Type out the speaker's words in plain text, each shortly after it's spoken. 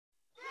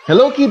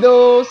Hello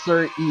kiddos,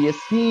 Sir E is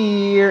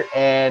here,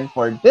 and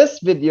for this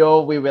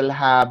video, we will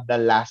have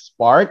the last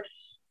part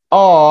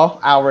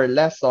of our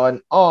lesson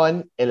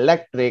on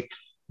electric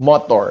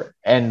motor.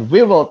 And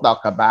we will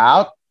talk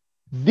about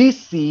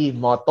DC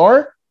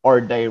motor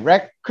or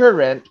direct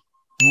current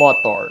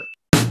motor.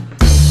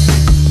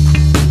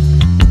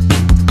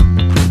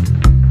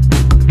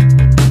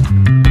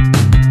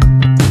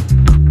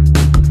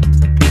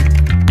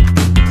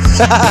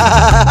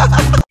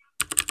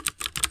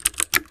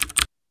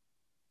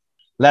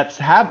 Let's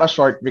have a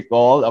short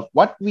recall of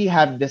what we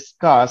have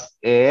discussed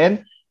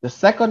in the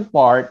second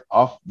part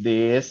of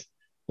this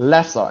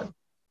lesson.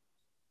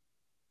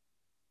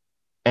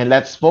 And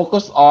let's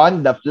focus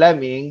on the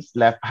Fleming's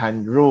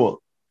left-hand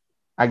rule.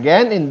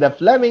 Again, in the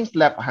Fleming's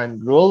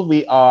left-hand rule,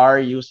 we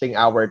are using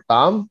our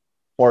thumb,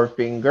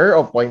 forefinger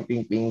or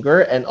pointing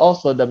finger, and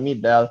also the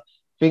middle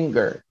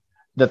finger.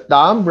 The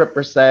thumb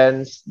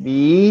represents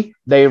the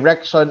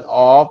direction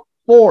of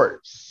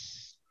force.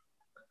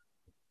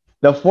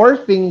 The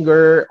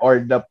forefinger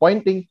or the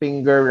pointing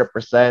finger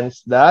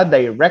represents the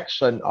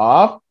direction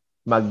of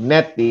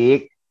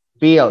magnetic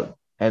field.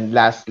 And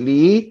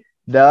lastly,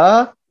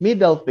 the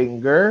middle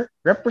finger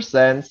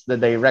represents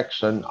the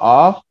direction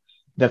of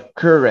the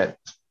current.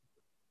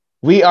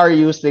 We are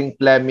using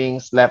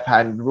Fleming's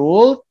left-hand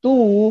rule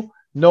to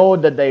know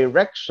the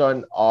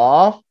direction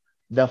of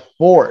the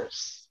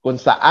force. Kung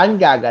saan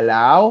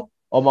gagalaw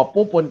o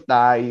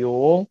mapupunta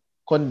yung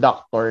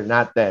conductor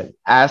natin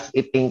as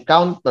it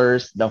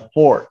encounters the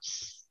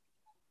force.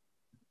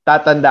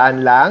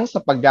 Tatandaan lang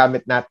sa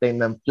paggamit natin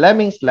ng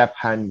Fleming's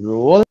left-hand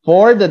rule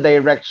for the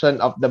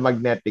direction of the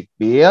magnetic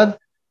field,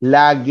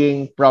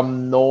 laging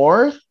from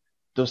north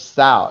to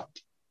south.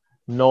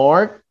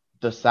 North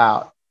to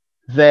south.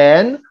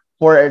 Then,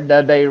 for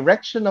the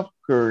direction of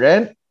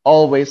current,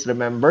 always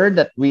remember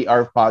that we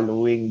are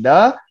following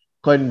the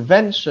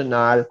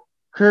conventional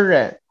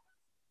current.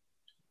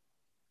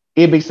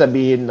 Ibig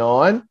sabihin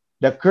nun,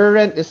 the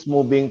current is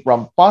moving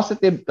from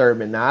positive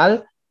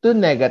terminal to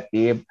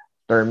negative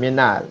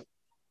terminal.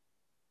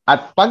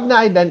 At pag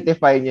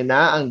na-identify niyo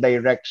na ang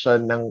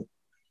direction ng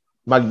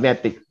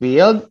magnetic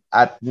field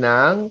at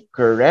ng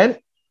current,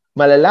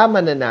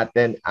 malalaman na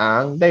natin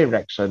ang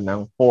direction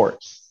ng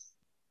force.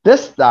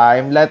 This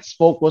time, let's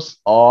focus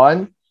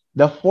on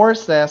the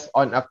forces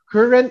on a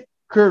current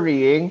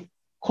carrying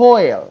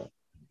coil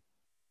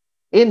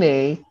in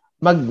a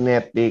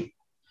magnetic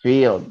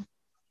field.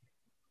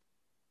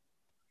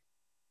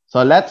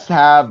 So let's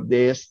have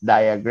this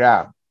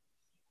diagram.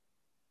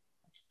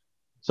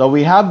 So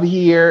we have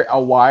here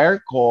a wire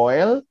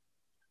coil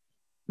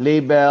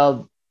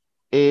labeled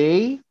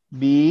A,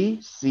 B,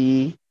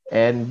 C,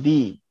 and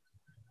D.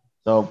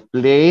 So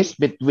placed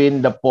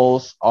between the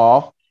poles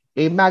of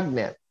a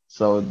magnet.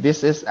 So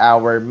this is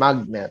our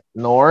magnet,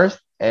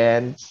 north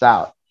and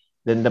south.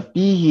 Then the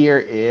P here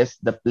is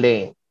the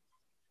plane.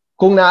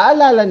 Kung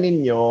naaalala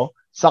ninyo,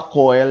 sa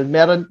coil,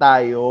 meron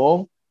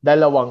tayong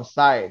dalawang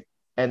side.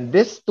 And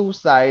these two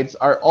sides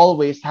are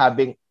always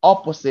having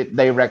opposite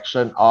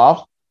direction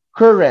of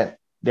current.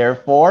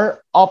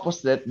 Therefore,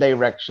 opposite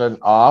direction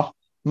of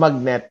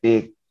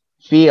magnetic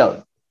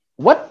field.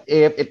 What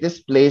if it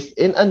is placed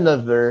in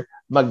another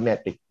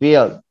magnetic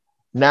field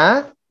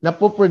na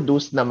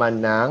napoproduce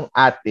naman ng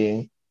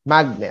ating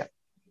magnet?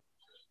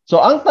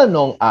 So, ang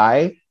tanong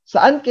ay,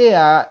 saan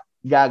kaya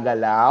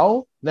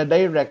gagalaw na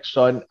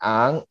direction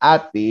ang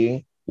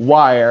ating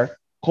wire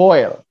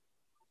coil?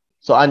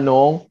 So,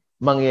 anong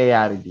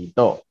mangyayari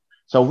dito?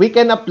 So, we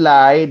can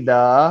apply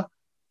the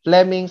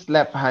Fleming's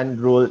left-hand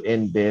rule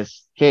in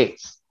this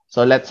case.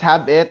 So, let's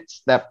have it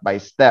step by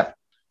step.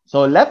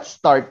 So, let's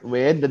start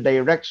with the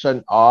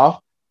direction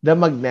of the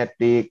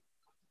magnetic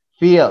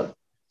field.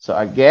 So,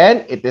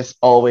 again, it is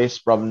always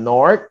from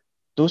north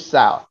to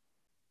south.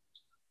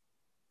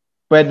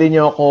 Pwede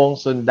nyo akong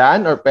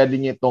sundan or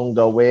pwede nyo itong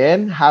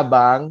gawin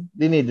habang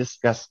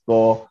dinidiscuss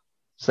ko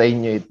sa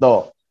inyo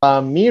ito.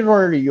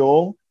 Mirror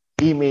yung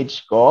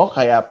image ko,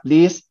 kaya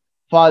please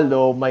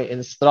follow my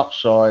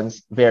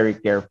instructions very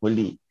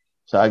carefully.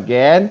 So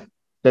again,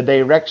 the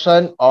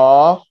direction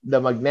of the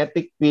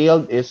magnetic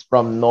field is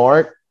from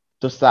north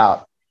to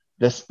south.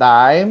 This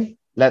time,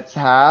 let's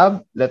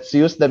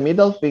use the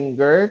middle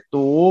finger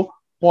to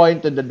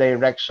point to the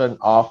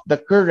direction of the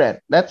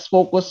current. Let's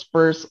focus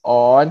first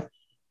on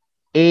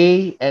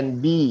A and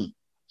B.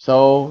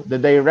 So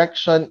the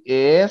direction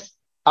is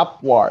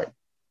upward.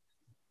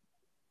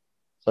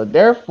 So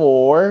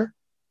therefore,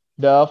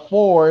 the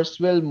force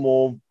will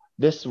move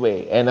this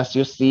way. And as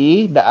you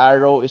see, the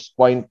arrow is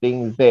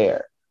pointing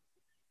there.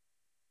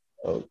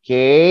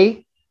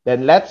 Okay.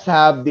 Then let's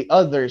have the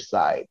other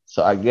side.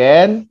 So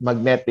again,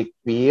 magnetic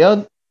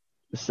field,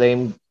 the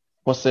same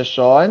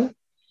position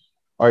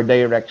or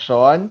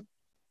direction.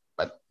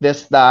 But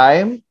this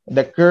time,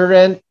 the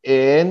current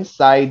in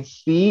side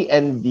C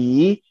and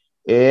D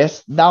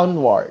is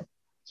downward.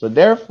 So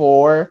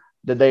therefore,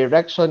 the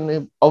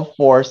direction of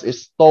force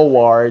is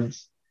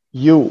towards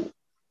U.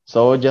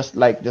 So just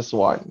like this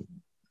one.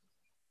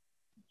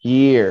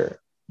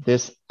 Here,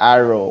 this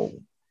arrow.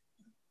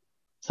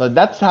 So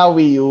that's how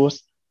we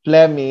use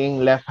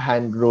Fleming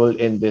left-hand rule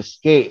in this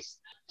case.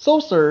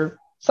 So sir,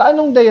 sa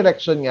anong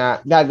direction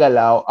nga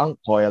gagalaw ang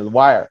coil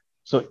wire?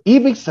 So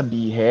ibig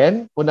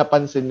sabihin, kung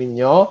napansin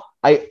ninyo,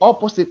 ay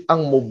opposite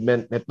ang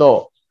movement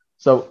nito.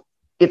 So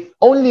it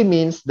only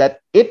means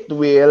that it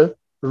will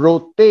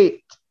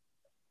rotate.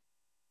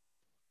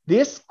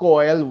 This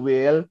coil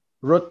will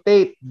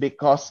rotate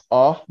because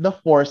of the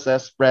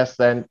forces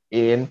present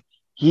in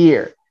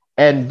here.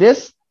 And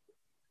this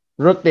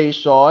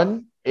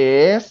rotation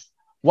is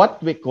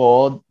what we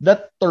call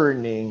the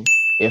turning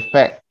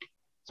effect.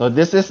 So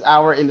this is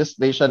our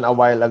illustration a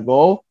while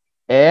ago.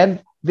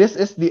 And this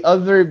is the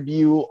other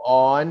view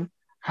on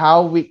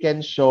how we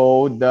can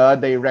show the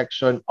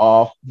direction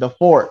of the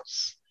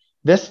force.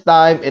 This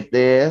time it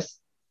is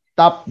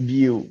top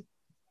view.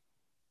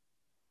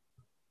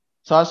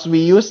 So as we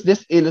use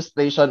this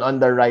illustration on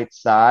the right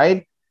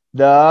side,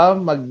 the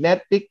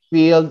magnetic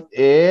field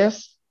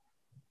is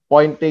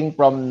pointing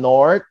from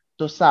north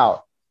to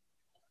south.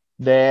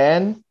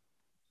 Then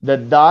the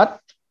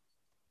dot,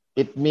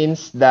 it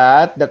means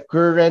that the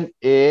current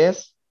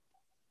is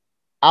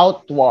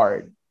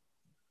outward.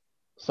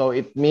 So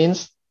it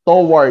means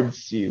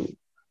towards you.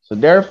 So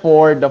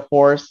therefore, the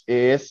force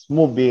is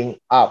moving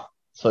up.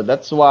 So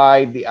that's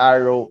why the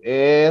arrow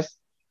is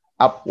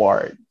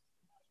upward.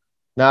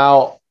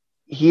 Now,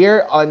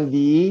 here on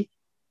the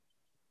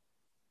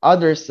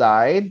other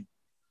side,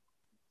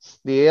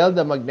 still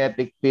the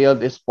magnetic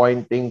field is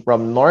pointing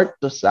from north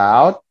to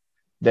south.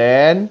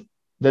 Then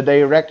the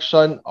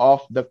direction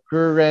of the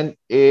current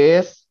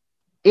is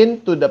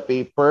into the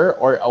paper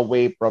or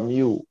away from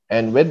you.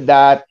 And with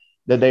that,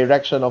 the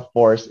direction of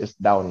force is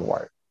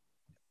downward.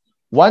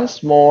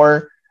 Once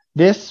more,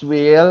 this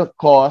will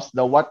cause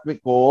the what we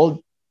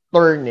call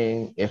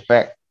turning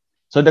effect.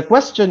 So the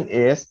question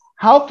is,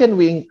 how can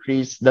we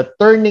increase the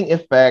turning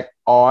effect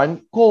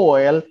on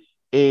coil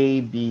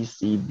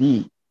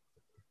ABCD?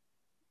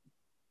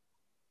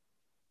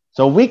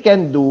 So we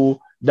can do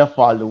the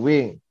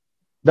following.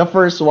 The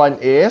first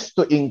one is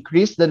to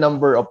increase the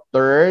number of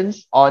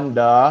turns on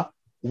the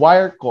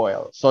wire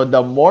coil. So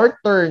the more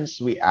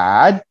turns we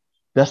add,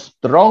 the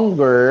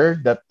stronger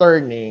the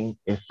turning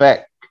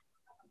effect.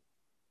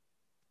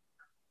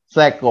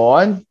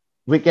 Second,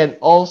 we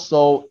can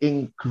also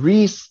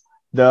increase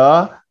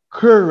the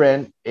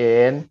current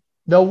in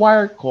the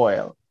wire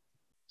coil.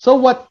 So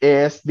what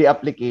is the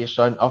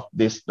application of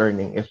this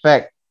turning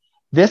effect?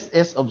 This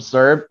is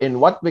observed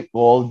in what we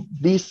call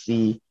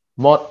DC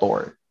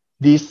motor.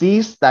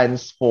 DC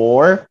stands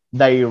for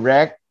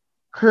direct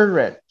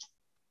current.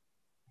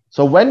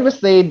 So when we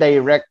say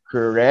direct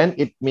current,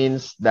 it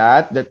means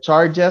that the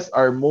charges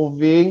are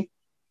moving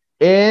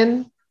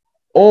in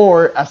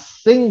or a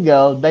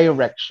single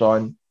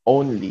direction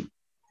only.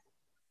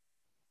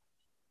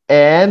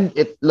 And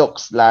it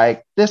looks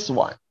like this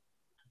one.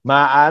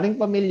 Maaaring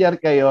pamilyar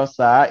kayo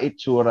sa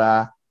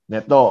itsura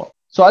nito.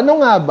 So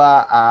ano nga ba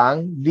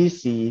ang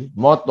DC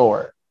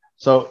motor?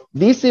 So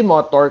DC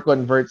motor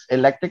converts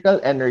electrical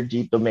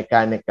energy to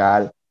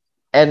mechanical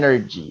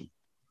energy.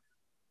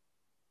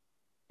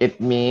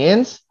 It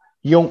means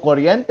yung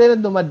kuryente na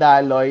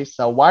dumadaloy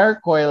sa wire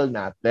coil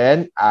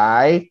natin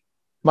ay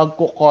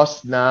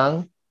magkukos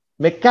ng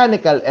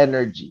mechanical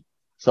energy.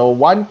 So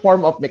one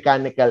form of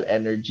mechanical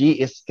energy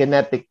is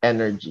kinetic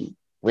energy,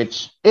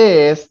 which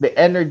is the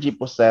energy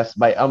possessed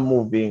by a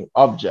moving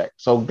object.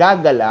 So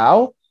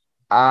gagalaw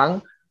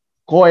ang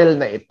coil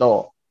na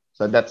ito.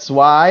 So that's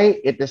why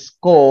it is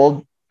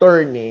called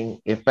turning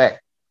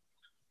effect.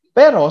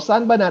 Pero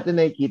saan ba natin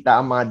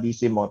nakikita ang mga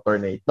DC motor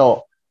na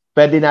ito?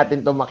 Pwede natin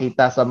ito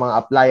makita sa mga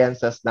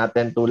appliances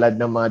natin tulad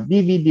ng mga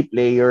DVD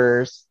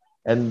players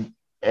and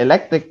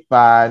electric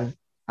fan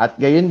at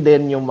gayon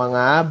din yung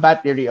mga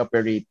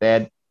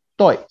battery-operated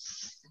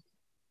toys.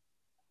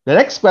 The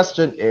next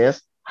question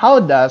is,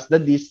 how does the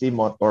DC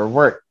motor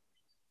work?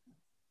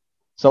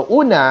 So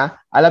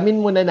una, alamin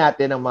muna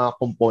natin ang mga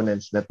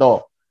components na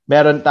to.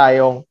 Meron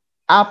tayong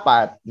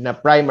 4 na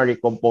primary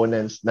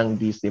components ng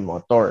DC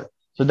motor.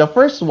 So the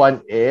first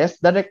one is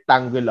the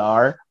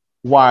rectangular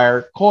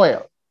wire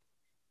coil.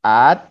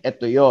 At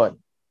ito yon,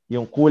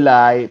 yung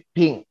kulay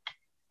pink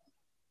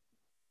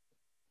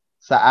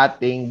sa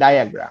ating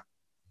diagram.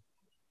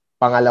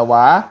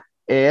 Pangalawa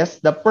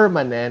is the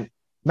permanent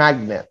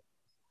magnet.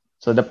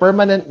 So the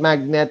permanent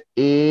magnet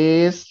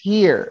is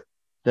here,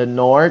 the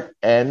north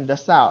and the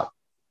south.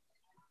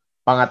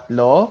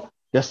 Pangatlo,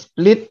 the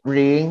split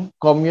ring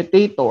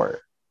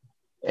commutator.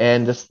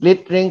 And the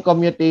split ring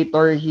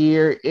commutator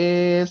here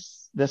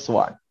is this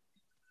one.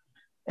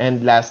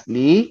 And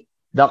lastly,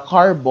 the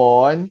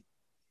carbon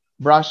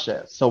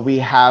brushes. So we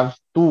have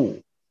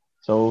 2.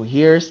 So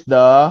here's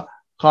the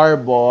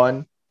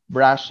carbon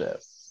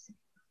brushes,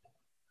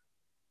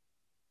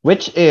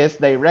 which is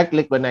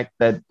directly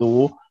connected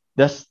to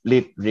the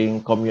split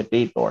ring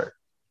commutator.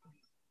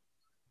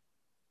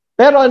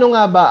 Pero ano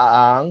nga ba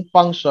ang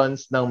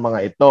functions ng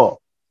mga ito?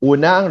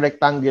 Una, ang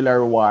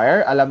rectangular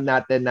wire. Alam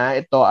natin na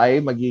ito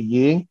ay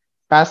magiging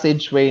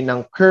passageway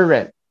ng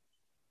current.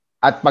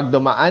 At pag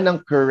dumaan ang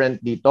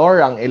current dito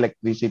or ang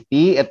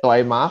electricity, ito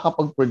ay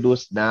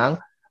makakapag-produce ng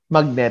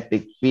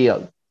magnetic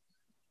field.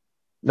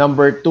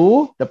 Number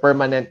 2, the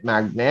permanent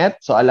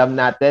magnet. So alam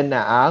natin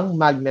na ang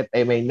magnet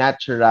ay may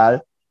natural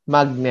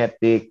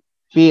magnetic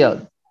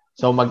field.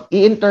 So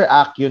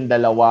mag-i-interact yung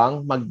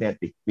dalawang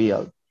magnetic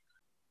field.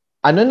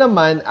 Ano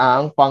naman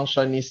ang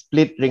function ni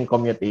split ring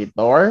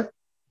commutator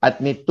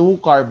at ni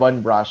two carbon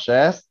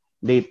brushes?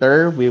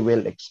 Later, we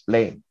will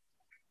explain.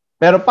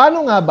 Pero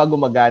paano nga ba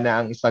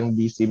gumagana ang isang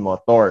DC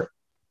motor?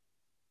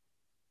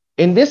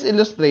 In this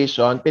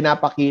illustration,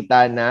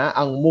 pinapakita na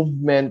ang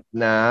movement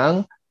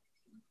ng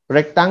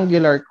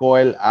rectangular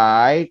coil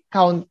ay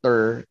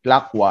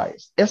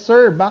counterclockwise. Eh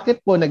sir,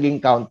 bakit po naging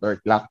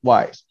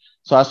counterclockwise?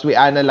 So as we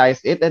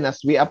analyze it and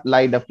as we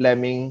apply the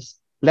Fleming's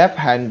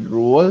left-hand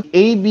rule,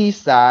 AB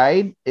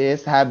side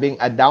is having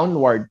a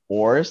downward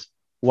force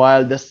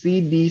while the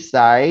CD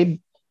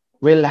side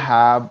will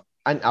have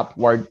an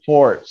upward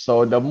force.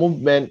 So the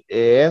movement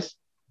is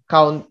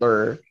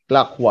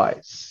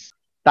counterclockwise.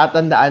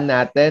 Tatandaan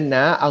natin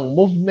na ang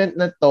movement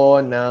na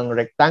to ng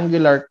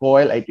rectangular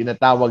coil ay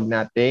tinatawag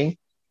nating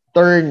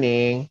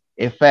turning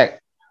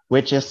effect,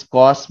 which is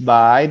caused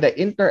by the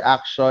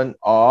interaction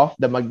of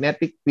the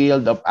magnetic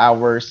field of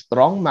our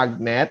strong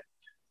magnet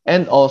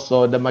and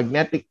also the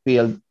magnetic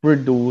field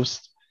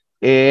produced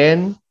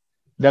in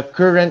the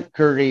current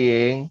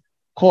carrying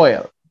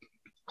coil.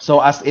 So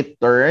as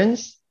it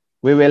turns,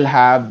 we will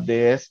have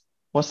this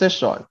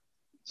position.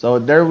 So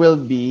there will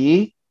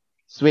be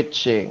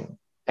switching.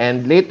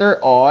 And later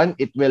on,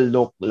 it will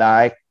look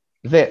like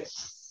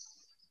this.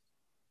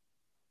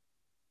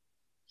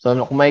 So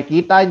kung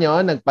makikita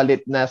nyo,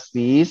 nagpalit na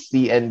C,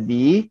 C and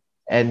D,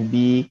 and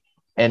B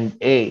and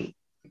A.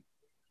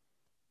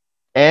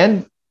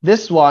 And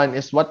this one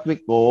is what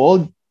we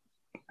call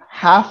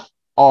half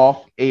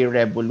of a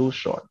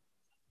revolution.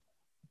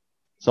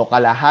 So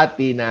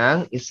kalahati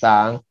ng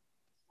isang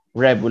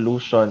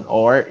revolution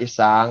or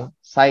isang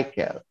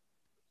cycle.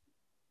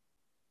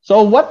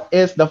 So what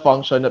is the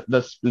function of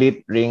the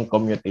split ring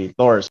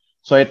commutator?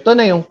 So ito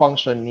na yung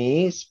function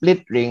ni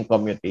split ring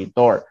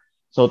commutator.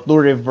 So to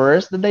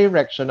reverse the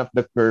direction of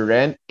the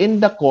current in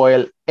the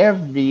coil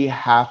every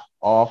half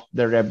of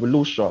the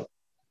revolution.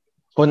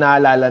 Kung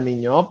naalala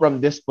ninyo,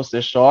 from this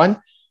position,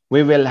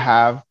 we will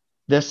have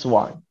this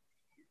one.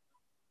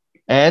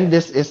 And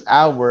this is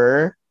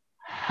our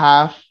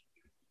half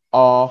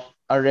of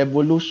a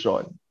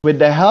revolution. With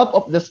the help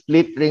of the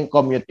split ring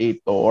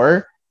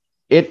commutator,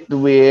 it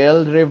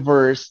will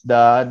reverse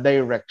the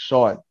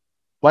direction.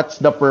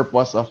 What's the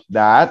purpose of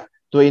that?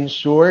 To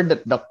ensure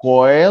that the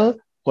coil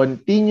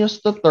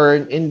continues to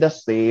turn in the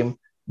same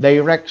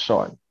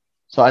direction.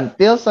 So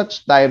until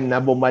such time na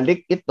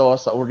bumalik ito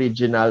sa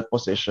original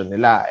position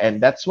nila.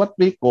 And that's what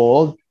we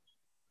call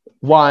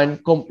one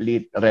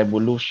complete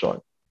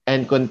revolution.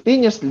 And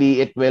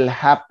continuously, it will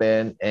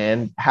happen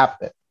and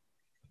happen.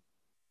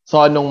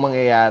 So anong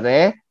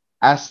mangyayari?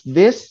 As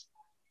this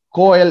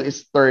coil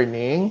is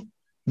turning,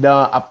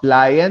 the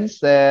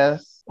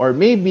appliances or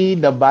maybe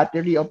the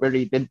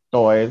battery-operated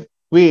coil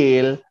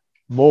will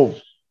move.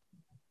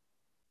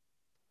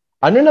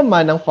 Ano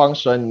naman ang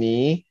function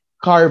ni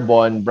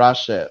carbon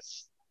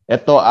brushes?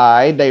 Ito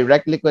ay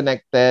directly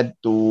connected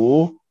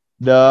to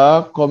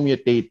the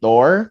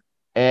commutator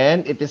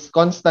and it is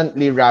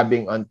constantly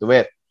rubbing onto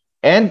it.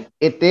 And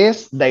it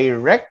is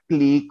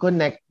directly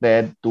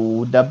connected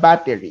to the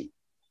battery.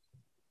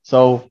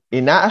 So,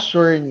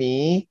 ina-assure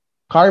ni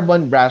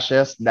carbon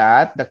brushes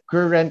that the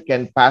current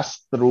can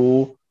pass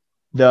through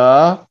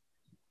the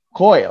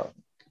coil.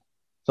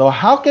 So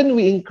how can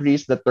we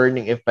increase the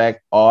turning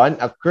effect on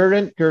a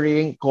current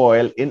carrying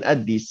coil in a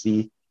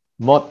DC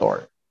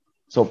motor?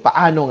 So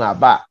paano nga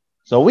ba?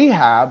 So we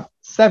have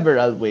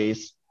several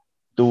ways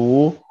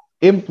to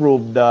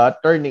improve the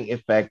turning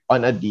effect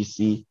on a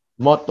DC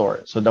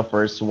motor. So the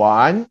first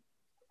one,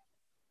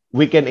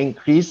 we can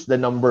increase the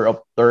number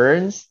of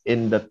turns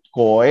in the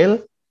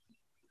coil.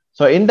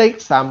 So in the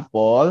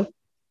example,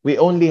 we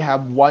only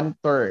have one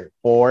turn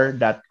for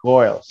that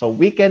coil. So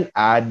we can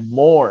add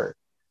more.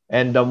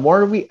 And the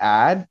more we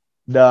add,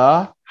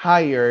 the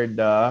higher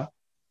the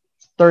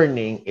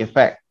turning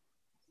effect.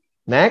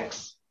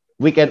 Next,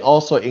 we can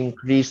also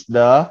increase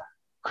the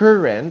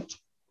current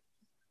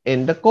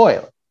in the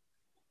coil.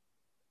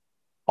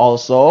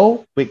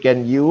 Also, we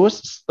can use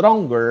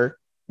stronger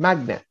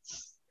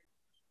magnets.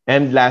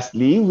 And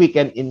lastly, we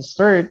can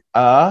insert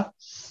a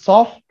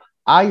soft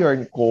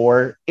iron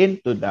core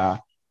into the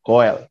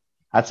coil.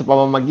 At sa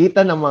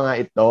pamamagitan ng mga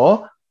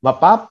ito,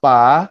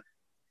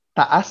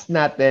 mapapataas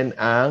natin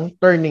ang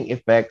turning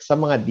effect sa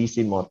mga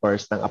DC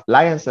motors ng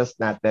appliances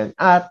natin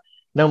at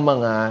ng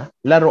mga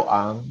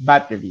laruang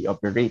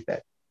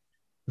battery-operated.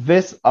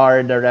 These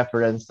are the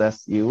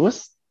references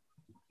used.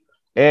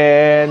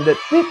 And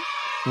that's it.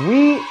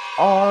 We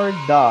are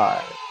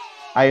done.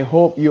 I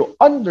hope you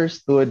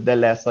understood the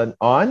lesson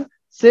on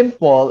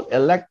simple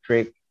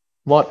electric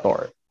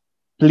motor.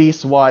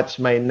 Please watch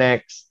my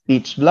next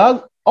teach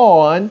vlog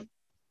on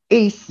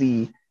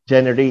AC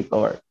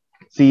generator.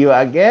 See you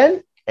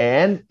again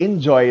and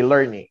enjoy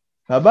learning.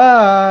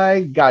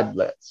 Bye-bye. God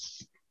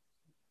bless.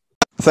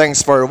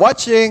 Thanks for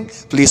watching.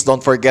 Please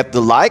don't forget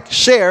to like,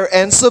 share,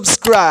 and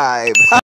subscribe.